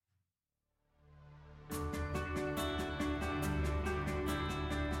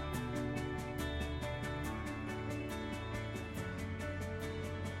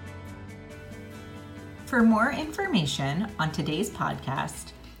For more information on today's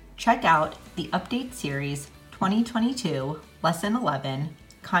podcast, check out the Update Series 2022 Lesson 11,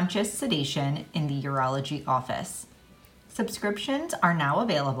 Conscious Sedation in the Urology Office. Subscriptions are now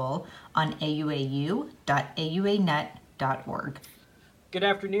available on auau.auanet.org. Good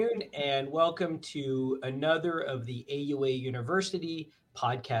afternoon and welcome to another of the AUA University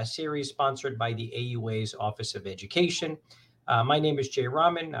podcast series sponsored by the AUA's Office of Education. My name is Jay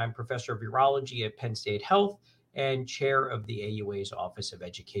Rahman. I'm professor of urology at Penn State Health and chair of the AUA's Office of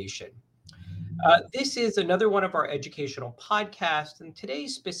Education. This is another one of our educational podcasts, and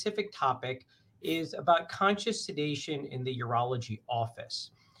today's specific topic is about conscious sedation in the urology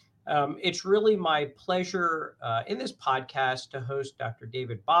office. It's really my pleasure in this podcast to host Dr.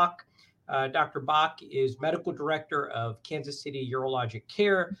 David Bach. Dr. Bach is medical director of Kansas City Urologic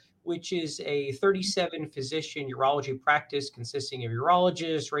Care, which is a 37-physician urology practice consisting of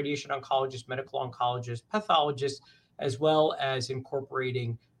urologists, radiation oncologists, medical oncologists, pathologists, as well as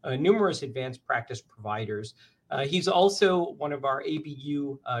incorporating numerous advanced practice providers. He's also one of our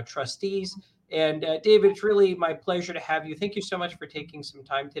ABU trustees. And David, it's really my pleasure to have you. Thank you so much for taking some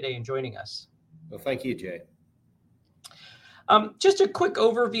time today and joining us. Well, thank you, Jay. Just a quick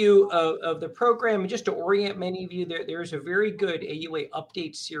overview of the program, and just to orient many of you, there's a very good AUA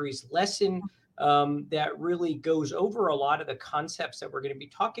Update Series lesson that really goes over a lot of the concepts that we're going to be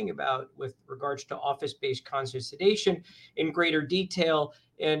talking about with regards to office-based conscious sedation in greater detail.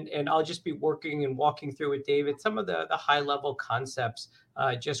 And I'll just be working and walking through with David some of the high-level concepts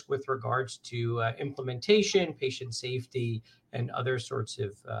just with regards to implementation, patient safety, and other sorts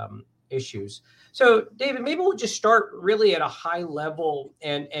of issues. So, David, maybe we'll just start really at a high level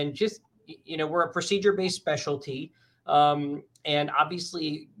and just, we're a procedure-based specialty. And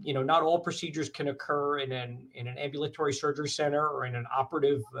obviously, not all procedures can occur in an ambulatory surgery center or in an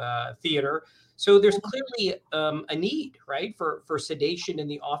operative theater. So there's clearly a need, right, for sedation in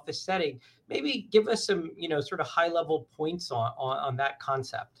the office setting. Maybe give us some, sort of high level points on that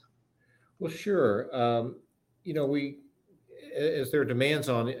concept. Well, sure. As there are demands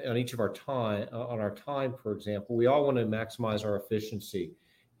on each of our time, for example, we all want to maximize our efficiency.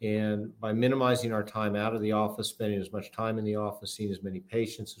 And by minimizing our time out of the office, spending as much time in the office, seeing as many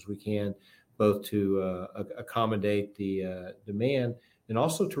patients as we can, both to accommodate the demand and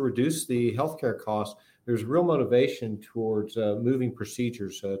also to reduce the healthcare costs, there's real motivation towards moving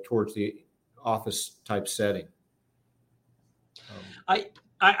procedures towards the office type setting. I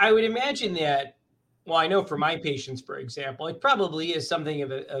would imagine that. Well, I know for my patients, for example, it probably is something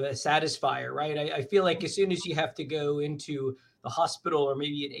of a satisfier, right? I feel like as soon as you have to go into the hospital or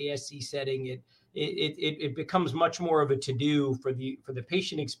maybe an ASC setting, it becomes much more of a to-do for the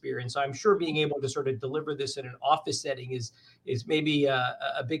patient experience. So I'm sure being able to sort of deliver this in an office setting is maybe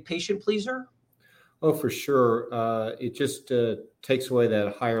a big patient pleaser. Oh, for sure. It just takes away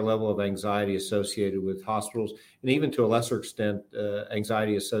that higher level of anxiety associated with hospitals, and even to a lesser extent,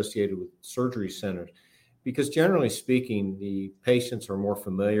 anxiety associated with surgery centers. Because generally speaking, the patients are more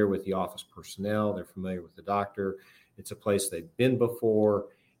familiar with the office personnel. They're familiar with the doctor. It's a place they've been before,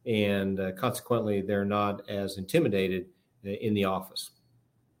 and consequently, they're not as intimidated in the office.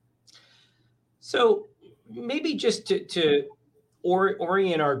 So maybe just to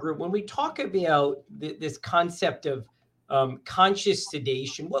orient our group, when we talk about this concept of conscious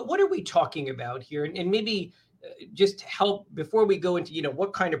sedation, what are we talking about here? And maybe just help before we go into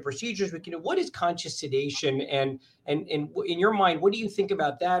what kind of procedures we can do. What is conscious sedation, and in your mind, what do you think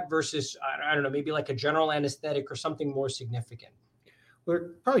about that versus I don't know, maybe like a general anesthetic or something more significant? Well, there are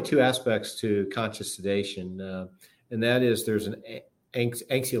probably two aspects to conscious sedation, and that is there's an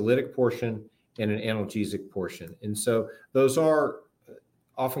anxiolytic portion and an analgesic portion. And so those are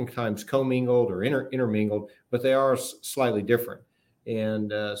oftentimes commingled or intermingled, but they are slightly different.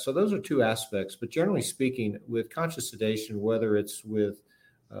 And so those are two aspects. But generally speaking, with conscious sedation, whether it's with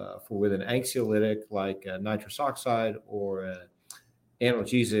an anxiolytic like nitrous oxide or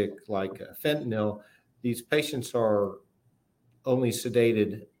analgesic like fentanyl, these patients are only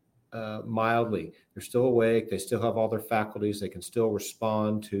sedated mildly. They're still awake. They still have all their faculties. They can still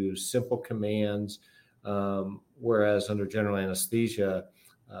respond to simple commands, whereas under general anesthesia,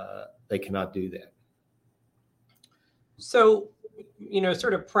 they cannot do that. So,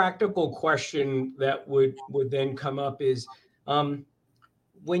 sort of practical question that would then come up is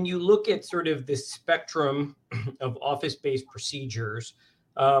when you look at sort of the spectrum of office-based procedures,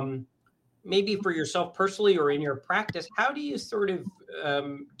 maybe for yourself personally or in your practice, how do you sort of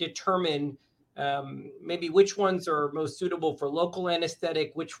determine maybe which ones are most suitable for local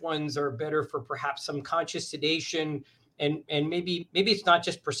anesthetic, which ones are better for perhaps some conscious sedation, and maybe it's not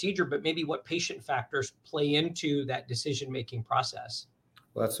just procedure, but maybe what patient factors play into that decision-making process?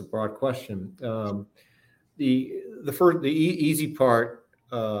 Well, that's a broad question. The easy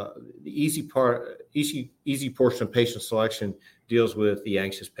portion of patient selection deals with the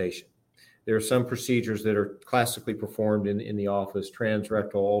anxious patient. There are some procedures that are classically performed in the office: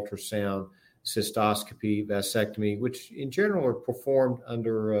 transrectal ultrasound, cystoscopy, vasectomy, which in general are performed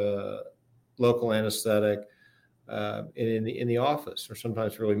under local anesthetic in the office, or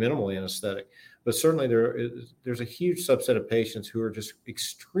sometimes really minimal anesthetic. But certainly there's a huge subset of patients who are just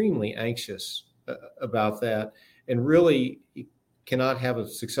extremely anxious about that, and really cannot have a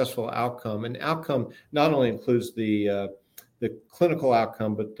successful outcome. And outcome not only includes the clinical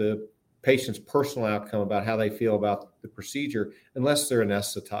outcome, but the patient's personal outcome about how they feel about the procedure, unless they're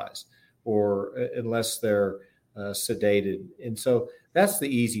anesthetized or unless they're sedated. And so that's the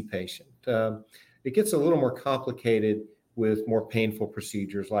easy patient. It gets a little more complicated with more painful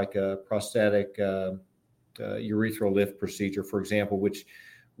procedures like a prostatic urethral lift procedure, for example, which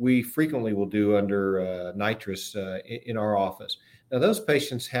we frequently will do under nitrous in our office. Now, those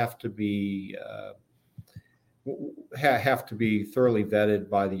patients have to be thoroughly vetted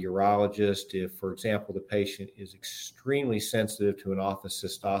by the urologist. If, for example, the patient is extremely sensitive to an office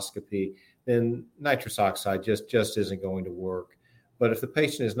cystoscopy, then nitrous oxide just isn't going to work. But if the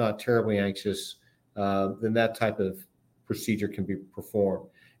patient is not terribly anxious, then that type of procedure can be performed.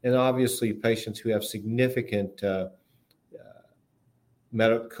 And obviously, patients who have significant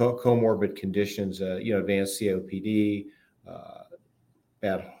comorbid conditions, advanced COPD,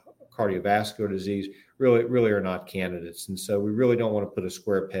 bad cardiovascular disease, really are not candidates. And so we really don't want to put a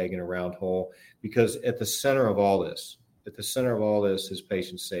square peg in a round hole, because at the center of all this is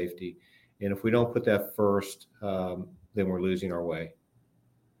patient safety. And if we don't put that first, then we're losing our way.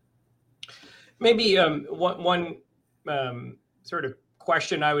 Maybe one sort of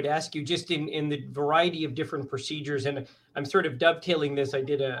question I would ask you, just in the variety of different procedures, and I'm sort of dovetailing this. I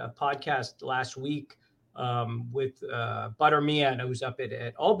did a podcast last week with Badr Mian, who's up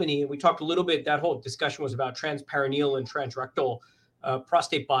at Albany, and we talked a little bit. That whole discussion was about transperineal and transrectal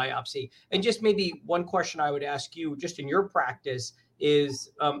prostate biopsy. And just maybe one question I would ask you, just in your practice,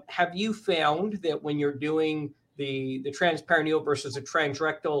 is have you found that when you're doing the transperineal versus a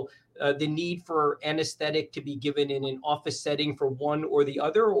transrectal, the need for anesthetic to be given in an office setting for one or the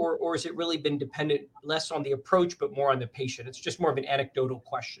other, or has it really been dependent less on the approach but more on the patient? It's just more of an anecdotal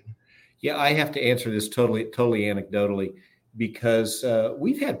question. Yeah, I have to answer this totally anecdotally, because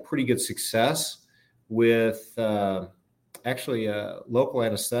we've had pretty good success with actually local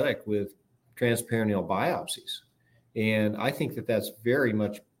anesthetic with transperineal biopsies. And I think that that's very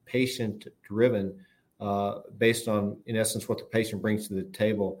much patient driven, based on, in essence, what the patient brings to the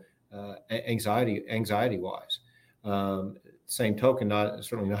table, anxiety wise. Same token,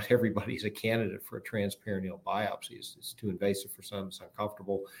 certainly not everybody's a candidate for a transperineal biopsy. It's too invasive for some, it's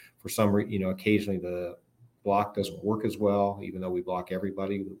uncomfortable for some. Occasionally the block doesn't work as well, even though we block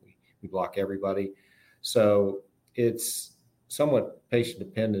everybody. We block everybody. So it's somewhat patient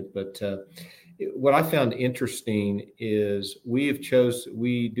dependent. But what I found interesting is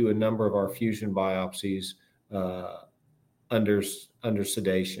we do a number of our fusion biopsies under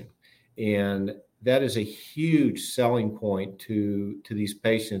sedation, and that is a huge selling point to these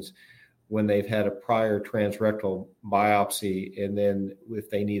patients when they've had a prior transrectal biopsy, and then if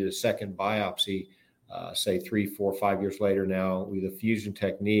they need a second biopsy, say 3, 4, 5 years later now with a fusion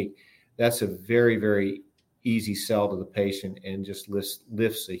technique, that's a very, very easy sell to the patient, and just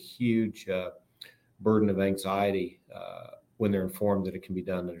lifts a huge burden of anxiety when they're informed that it can be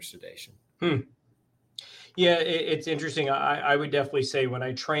done under sedation. Yeah, it's interesting. I would definitely say when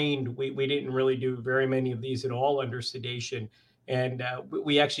I trained, we didn't really do very many of these at all under sedation. And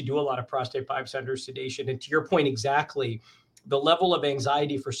we actually do a lot of prostate biopsies under sedation. And to your point exactly, the level of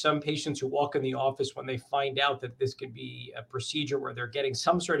anxiety for some patients who walk in the office when they find out that this could be a procedure where they're getting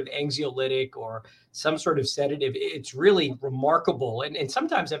some sort of anxiolytic or some sort of sedative, it's really remarkable. And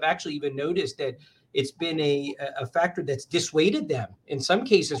sometimes I've actually even noticed that it's been a factor that's dissuaded them in some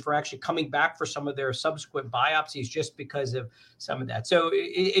cases for actually coming back for some of their subsequent biopsies just because of some of that. So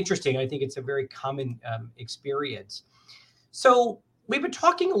interesting. I think it's a very common experience. So we've been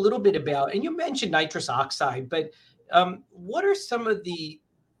talking a little bit about, and you mentioned nitrous oxide, but what are some of the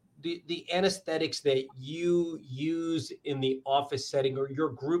anesthetics that you use in the office setting, or your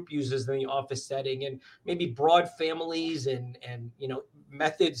group uses in the office setting, and maybe broad families and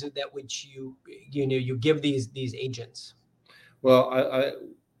methods that which you give these agents? Well,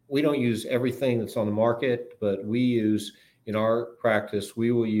 we don't use everything that's on the market, but we use, in our practice,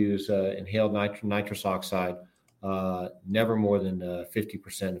 we will use inhaled nitrous oxide never more than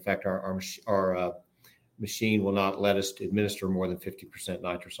 50%. In fact, our machine will not let us administer more than 50%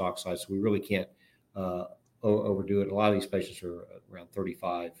 nitrous oxide, so we really can't overdo it. A lot of these patients are around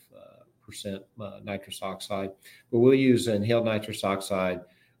 35% nitrous oxide, but we'll use inhaled nitrous oxide.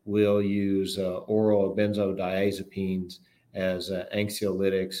 We'll use oral benzodiazepines as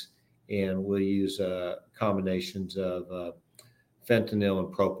anxiolytics, and we'll use combinations of fentanyl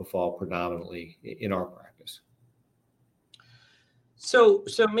and propofol predominantly in our practice. So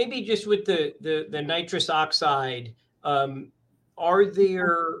maybe just with the nitrous oxide, are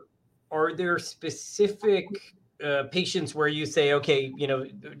there specific patients where you say, okay,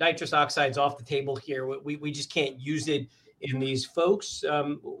 nitrous oxide's off the table here. We just can't use it in these folks.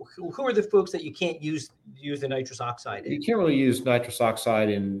 Who are the folks that you can't use the nitrous oxide in? You can't really use nitrous oxide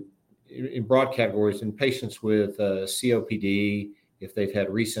in broad categories in patients with COPD, if they've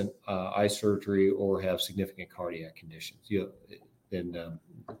had recent eye surgery or have significant cardiac conditions. Then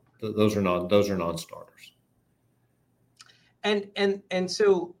those are non-starters. And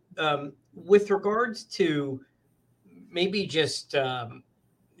so with regards to maybe just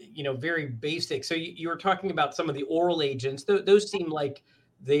very basic. So you were talking about some of the oral agents. Those seem like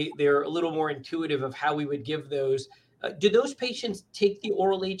they're a little more intuitive of how we would give those. Do those patients take the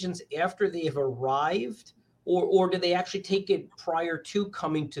oral agents after they have arrived, or do they actually take it prior to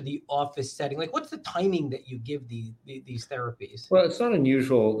coming to the office setting? Like, what's the timing that you give these therapies? Well, it's not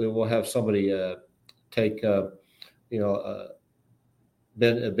unusual that we'll have somebody take a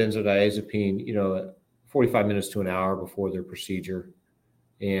benzodiazepine, 45 minutes to an hour before their procedure.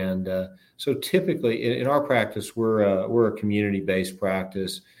 And so typically in our practice, we're a community-based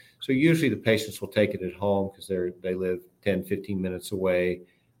practice. So usually the patients will take it at home because they live 10, 15 minutes away.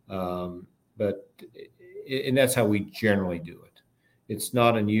 And that's how we generally do it. It's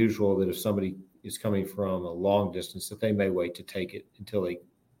not unusual that if somebody is coming from a long distance that they may wait to take it until they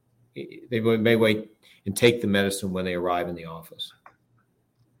may wait and take the medicine when they arrive in the office.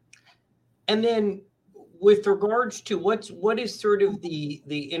 And then with regards to what is sort of the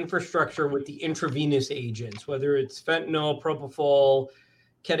infrastructure with the intravenous agents, whether it's fentanyl, propofol,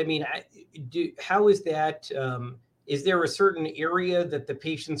 ketamine, how is that? Is there a certain area that the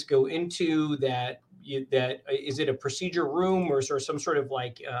patients go into that is it a procedure room, or is there some sort of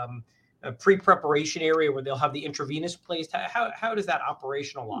like a pre-preparation area where they'll have the intravenous placed? How does that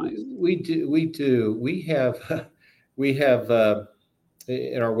operationalize? We do. We have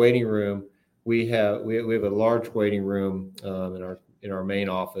in our waiting room. We have a large waiting room in our main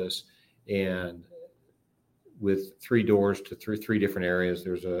office, and with 3 doors to three different areas.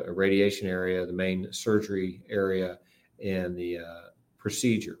 There's a radiation area, the main surgery area, and the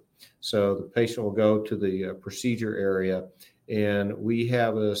procedure. So the patient will go to the procedure area, and we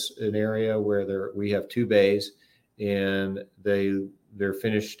have an area where we have 2 bays, and they're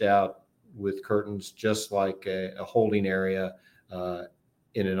finished out with curtains just like a holding area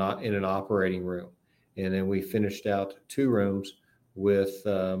in an operating room. And then we finished out 2 rooms with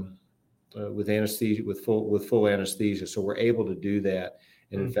anesthesia, with full anesthesia. So we're able to do that.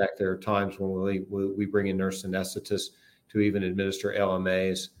 And in fact, there are times when we bring in nurse anesthetists to even administer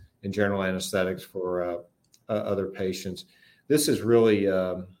LMAs and general anesthetics for other patients. This is really,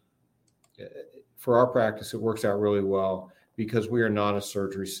 for our practice, it works out really well because we are not a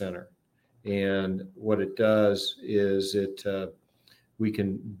surgery center. And what it does is we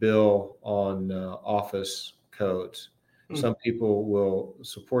can bill on office codes. Some people will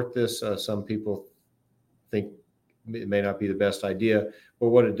support this. Some people think it may not be the best idea, but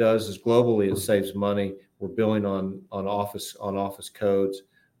what it does is globally it saves money. We're billing on office codes,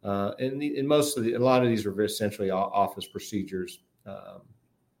 and a lot of these are essentially office procedures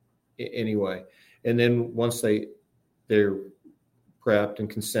anyway. And then once they're prepped and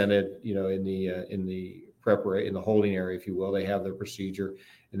consented, in the holding area, if you will, they have their procedure,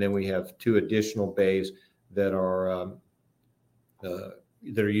 and then we have 2 additional bays that are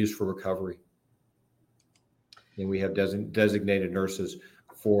used for recovery. And we have designated nurses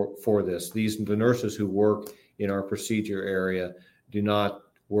for this. The nurses who work in our procedure area do not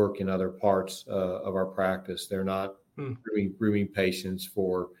work in other parts of our practice. They're not grooming patients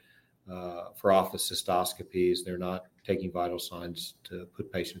for office cystoscopies. They're not taking vital signs to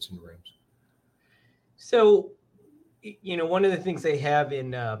put patients in rooms. So, one of the things they have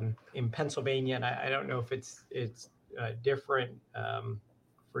in Pennsylvania, and I don't know if it's different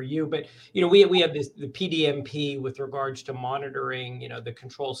for you, but we have the PDMP with regards to monitoring the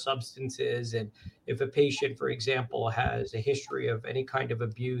controlled substances, and if a patient, for example, has a history of any kind of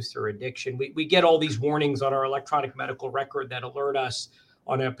abuse or addiction, we get all these warnings on our electronic medical record that alert us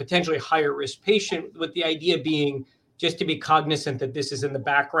on a potentially higher risk patient, with the idea being just to be cognizant that this is in the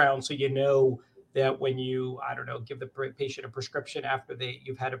background, so you know that when you, I don't know, give the patient a prescription after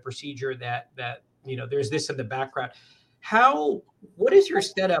you've had a procedure, that there's this in the background. What is your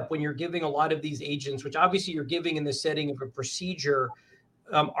setup when you're giving a lot of these agents, which obviously you're giving in the setting of a procedure?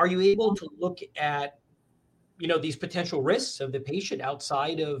 Are you able to look at these potential risks of the patient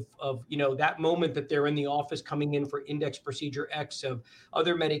outside of that moment that they're in the office coming in for index procedure X, of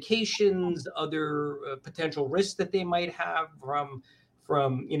other medications, other potential risks that they might have from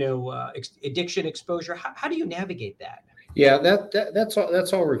addiction exposure? How do you navigate that? Yeah, that's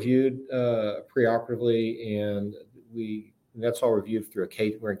all reviewed preoperatively, and that's all reviewed through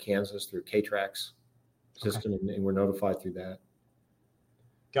we're in Kansas through KTRAX system, okay. And we're notified through that.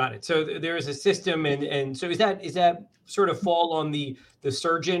 Got it. So there is a system, and so is that sort of fall on the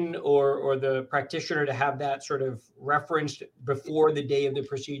surgeon or the practitioner to have that sort of referenced before the day of the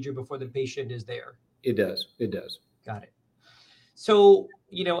procedure, before the patient is there? It does. Got it. So,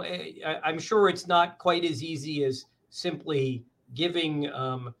 I'm sure it's not quite as easy as simply giving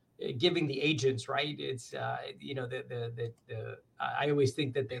the agents, right? It's I always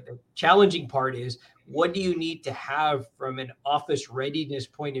think that the challenging part is, what do you need to have from an office readiness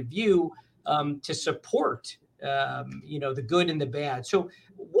point of view to support the good and the bad? So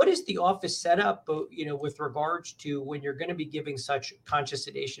what is the office setup, with regards to when you're going to be giving such conscious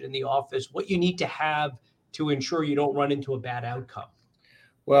sedation in the office, what you need to have to ensure you don't run into a bad outcome?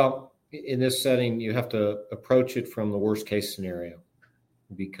 Well, in this setting, you have to approach it from the worst case scenario,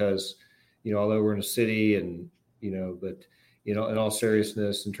 because, although we're in a city and, but, in all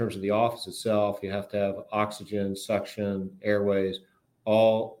seriousness, in terms of the office itself, you have to have oxygen, suction, airways,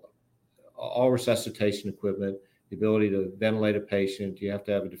 all resuscitation equipment, the ability to ventilate a patient. You have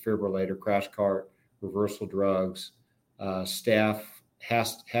to have a defibrillator, crash cart, reversal drugs. Staff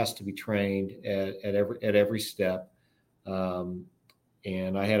has to be trained at every step. And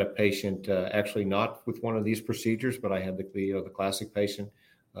I had a patient, actually not with one of these procedures, but I had the classic patient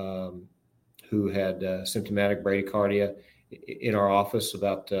who had symptomatic bradycardia in our office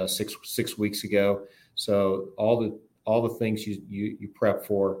about 6 weeks ago. So all the things you prep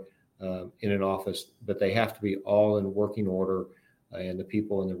for in an office, but they have to be all in working order, and the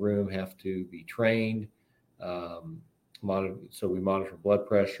people in the room have to be trained. So we monitor blood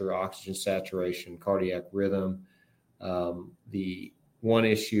pressure, oxygen saturation, cardiac rhythm. The one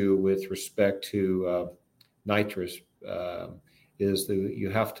issue with respect to nitrous is that you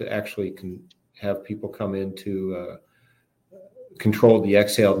have to actually have people come in to control the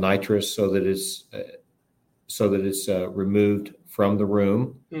exhaled nitrous so that it's removed from the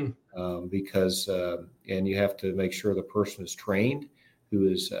room, because and you have to make sure the person is trained who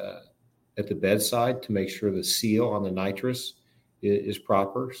is at the bedside to make sure the seal on the nitrous is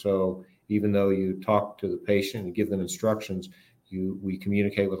proper. So even though you talk to the patient and give them instructions, we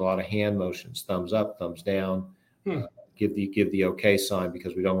communicate with a lot of hand motions, thumbs up, thumbs down, give the okay sign,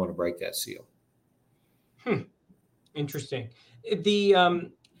 because we don't want to break that seal. Interesting. The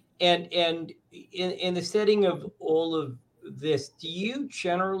and in the setting of all of this, do you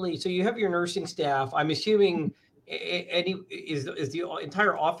generally, so you have your nursing staff, I'm assuming, is the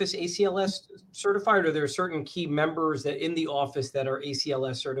entire office ACLS certified, or there are certain key members that in the office that are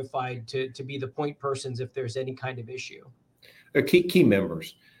ACLS certified to be the point persons if there's any kind of issue? Key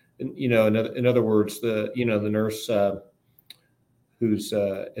members. In other words, the nurse who's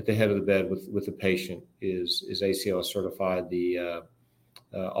at the head of the bed with the patient is ACLS certified.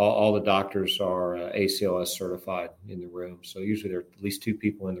 All the doctors are ACLS certified in the room. So usually there are at least 2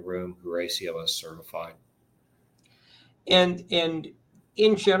 people in the room who are ACLS certified. And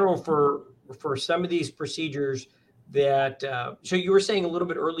in general, for some of these procedures that, so you were saying a little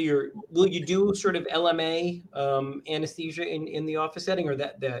bit earlier, will you do sort of LMA anesthesia in the office setting, or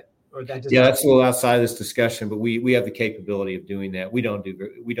that does yeah, that's a little outside of this discussion, but we have the capability of doing that. We don't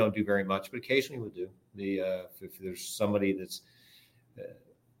do very much, but occasionally we do. If there's somebody that's,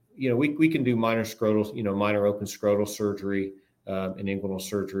 we can do minor open scrotal surgery and inguinal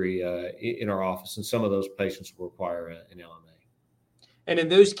surgery in our office, and some of those patients will require an LMA. And in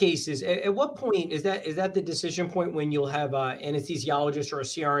those cases, at what point is that the decision point when you'll have an anesthesiologist or a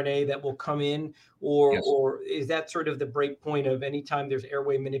CRNA that will come in, or Yes. or is that sort of the break point of any time there's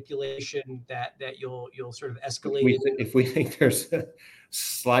airway manipulation that you'll sort of escalate? If we think there's the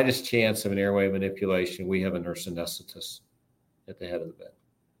slightest chance of an airway manipulation, we have a nurse anesthetist at the head of the bed.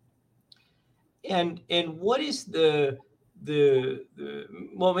 And what is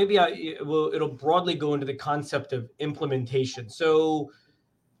well, maybe it'll broadly go into the concept of implementation. So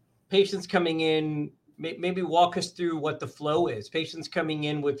patients coming in, maybe walk us through what the flow is. Patients coming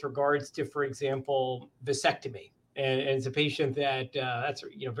in with regards to, for example, vasectomy. And it's a patient that that's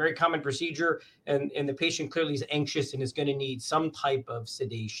very common procedure, and the patient clearly is anxious and is going to need some type of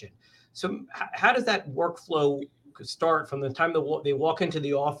sedation. So how does that workflow start from the time they walk into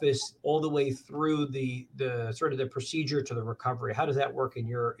the office all the way through the sort of the procedure to the recovery? How does that work in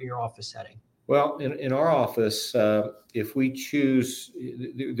your office setting? Well, in our office, if we choose,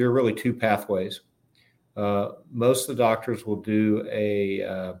 there are really two pathways. Most of the doctors will do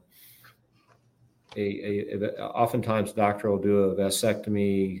oftentimes doctor will do a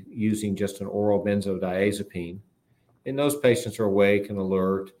vasectomy using just an oral benzodiazepine, and those patients are awake and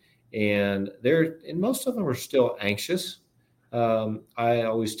alert, and most of them are still anxious. I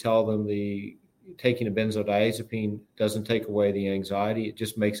always tell them taking a benzodiazepine doesn't take away the anxiety; it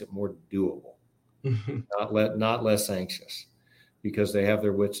just makes it more doable, not less anxious, because they have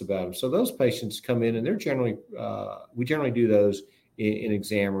their wits about them. So those patients come in, and they're generally we generally do those in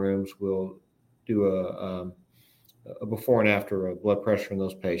exam rooms. We'll do a before and after of blood pressure in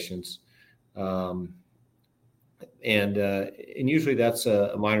those patients, and usually that's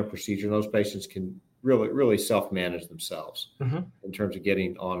a minor procedure. And those patients can really self-manage themselves in terms of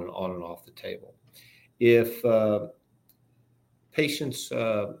getting on and off the table. If patients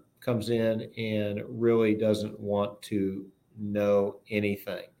comes in and really doesn't want to know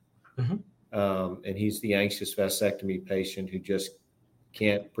anything, and he's the anxious vasectomy patient who just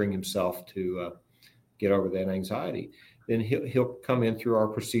can't bring himself to get over that anxiety, then he'll come in through our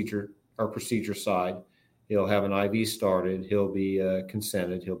procedure side. He'll have an IV started. He'll be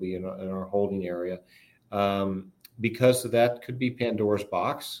consented. He'll be in our holding area, because that could be Pandora's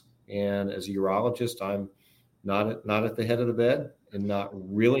box. And as a urologist, I'm not at the head of the bed and not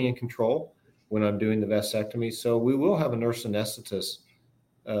really in control when I'm doing the vasectomy. So we will have a nurse anesthetist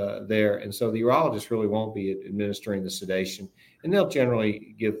there. And so the urologist really won't be administering the sedation, and they'll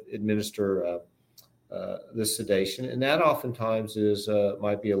generally administer the sedation. And that oftentimes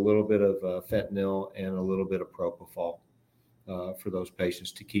might be a little bit of fentanyl and a little bit of propofol for those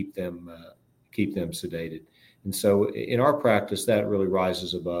patients to keep them sedated. And so in our practice, that really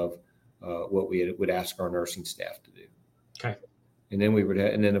rises above what we would ask our nursing staff to do. Okay. And then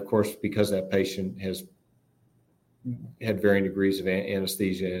and then of course, because that patient has had varying degrees of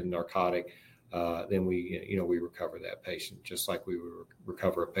anesthesia and narcotic, then we recover that patient just like we would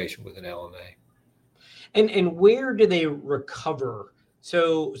recover a patient with an LNA. And where do they recover?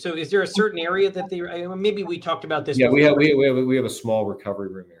 So is there a certain area that maybe we talked about this? Yeah, before. we have a small recovery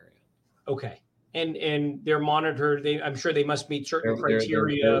room area. Okay. And they're monitored. I'm sure they must meet certain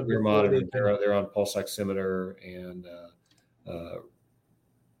criteria. They're monitored. They're on pulse oximeter and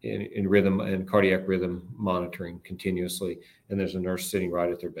in rhythm and cardiac rhythm monitoring continuously. And there's a nurse sitting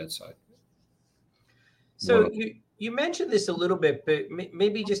right at their bedside. So you mentioned this a little bit, but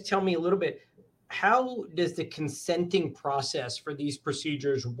maybe just tell me a little bit. How does the consenting process for these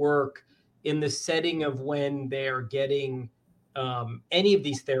procedures work in the setting of when they're getting any of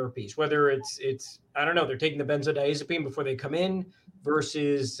these therapies, whether it's I don't know, they're taking the benzodiazepine before they come in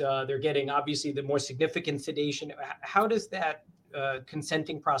versus they're getting obviously the more significant sedation? How does that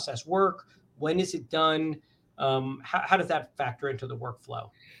consenting process work? When is it done? How does that factor into the workflow?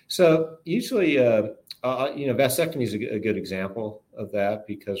 So usually, vasectomy is a good example of that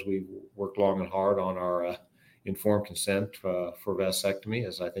because we've worked long and hard on our informed consent for vasectomy,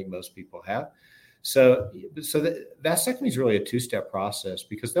 as I think most people have. So the vasectomy is really a two-step process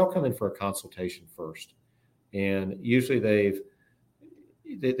because they'll come in for a consultation first, and usually they've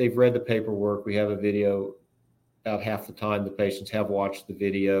read the paperwork. We have a video. About half the time, the patients have watched the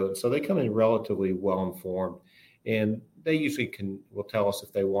video, so they come in relatively well informed, and they usually will tell us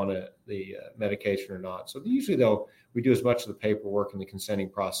if they want the medication or not. So usually we do as much of the paperwork and the consenting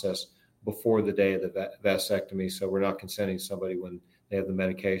process before the day of the vasectomy, so we're not consenting somebody when they have the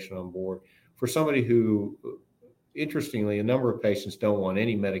medication on board. For somebody who, interestingly, a number of patients don't want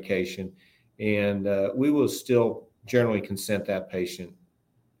any medication, and we will still generally consent that patient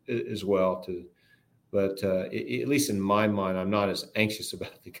as well But at least in my mind, I'm not as anxious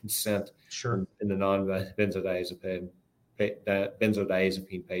about the consent in the non-benzodiazepine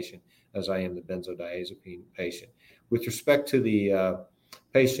patient as I am the benzodiazepine patient. With respect to the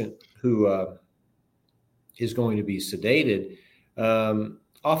patient who is going to be sedated,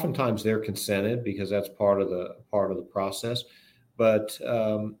 oftentimes they're consented because that's part of the process. But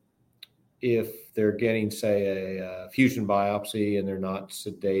if they're getting, say, a fusion biopsy and they're not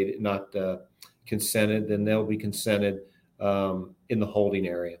sedated, not consented, then they'll be consented in the holding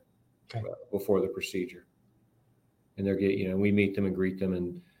area before the procedure. And we meet them and greet them,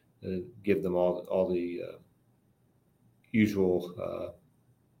 and give them all the usual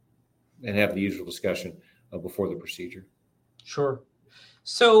and have the usual discussion before the procedure. Sure.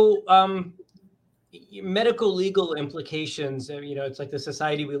 So medical legal implications, it's like the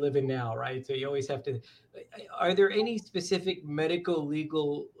society we live in now, right? So you always have to, are there any specific medical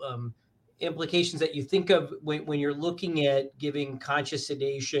legal implications that you think of when you're looking at giving conscious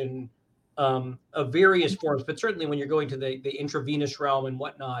sedation of various forms, but certainly when you're going to the intravenous realm and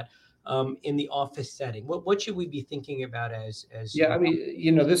whatnot in the office setting? What should we be thinking about as Yeah, I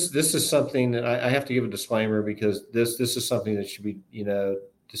mean, this is something that I have to give a disclaimer, because this is something that should be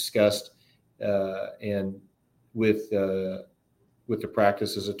discussed and with the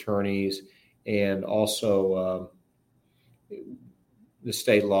practice as attorneys, and also the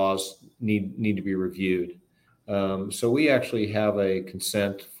state laws need to be reviewed. So we actually have a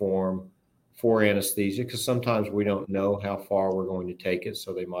consent form for anesthesia, because sometimes we don't know how far we're going to take it,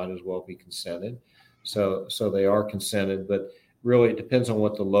 so they might as well be consented. So they are consented, but really it depends on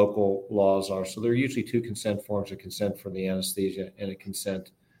what the local laws are. So there are usually two consent forms: a consent for the anesthesia and a consent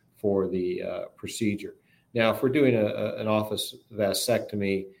for the procedure. Now, if we're doing an office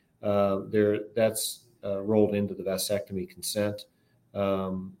vasectomy, that's rolled into the vasectomy consent,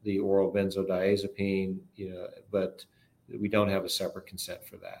 the oral benzodiazepine, but we don't have a separate consent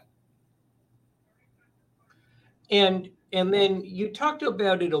for that. And then you talked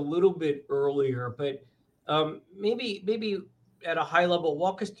about it a little bit earlier, but maybe at a high level,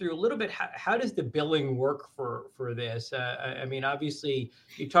 walk us through a little bit. How does the billing work for this? I mean, obviously,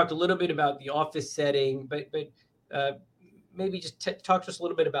 you talked a little bit about the office setting, but maybe just talk to us a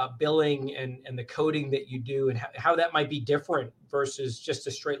little bit about billing and the coding that you do, and how that might be different versus just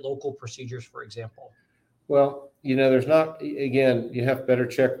the straight local procedures, for example. Well, there's not. Again, you have to better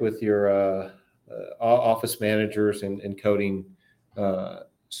check with your office managers and coding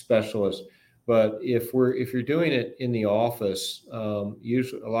specialists. But if you're doing it in the office,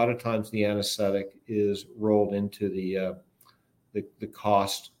 usually a lot of times the anesthetic is rolled into the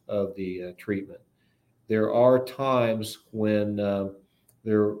cost of the treatment. There are times when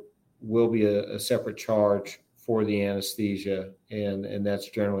there will be a separate charge for the anesthesia, and that's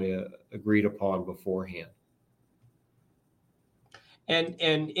generally agreed upon beforehand. And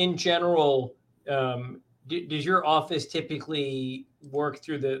in general, does your office typically work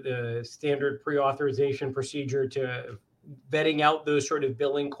through the standard pre-authorization procedure to vetting out those sort of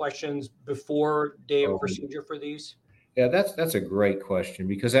billing questions before day of procedure for these? Yeah, that's a great question,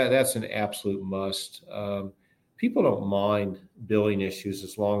 because that's an absolute must. People don't mind billing issues,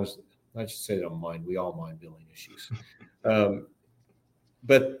 as long as, I should say, they don't mind. We all mind billing issues,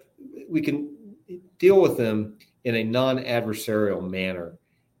 but we can deal with them in a non-adversarial manner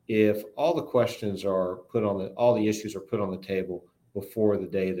if all the questions are all the issues are put on the table before the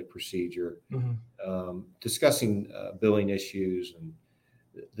day of the procedure. Mm-hmm. Discussing billing issues and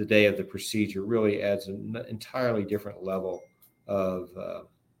the day of the procedure really adds an entirely different level of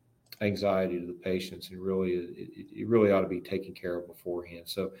anxiety to the patients, and it really ought to be taken care of beforehand.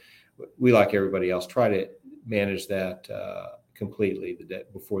 So we, like everybody else, try to manage that completely the day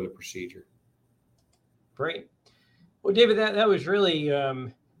before the procedure. Great. Well, David, that was really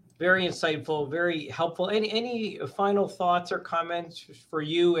very insightful, very helpful. Any final thoughts or comments for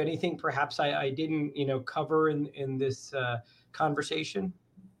you? Anything perhaps I didn't cover in this conversation?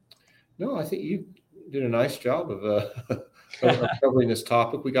 No, I think you did a nice job of covering this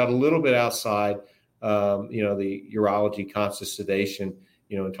topic. We got a little bit outside, the urology conscious sedation,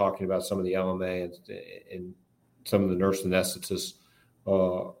 and talking about some of the LMA and some of the nurse anesthetist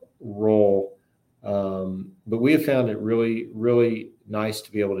role. But we have found it really, really nice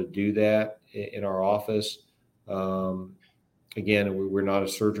to be able to do that in our office. Again, we're not a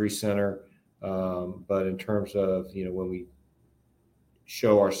surgery center, but in terms of, when we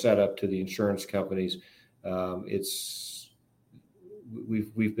show our setup to the insurance companies,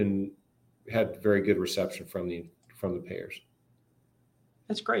 we've had very good reception from the payers.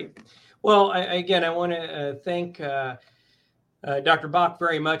 That's great. Well, I want to thank Dr. Bach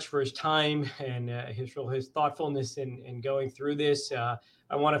very much for his time and his thoughtfulness in going through this.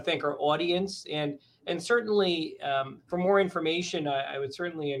 I want to thank our audience, and certainly for more information, I would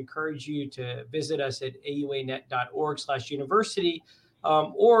certainly encourage you to visit us at auanet.org/university,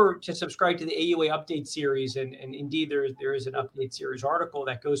 or to subscribe to the AUA Update Series. And indeed, there is an Update Series article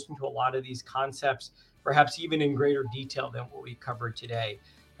that goes into a lot of these concepts, perhaps even in greater detail than what we covered today.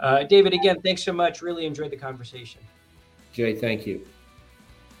 David, again, thanks so much. Really enjoyed the conversation. Jay, thank you.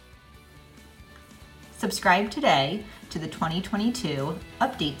 Subscribe today to the 2022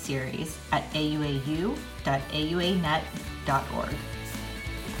 Update Series at auau.auanet.org.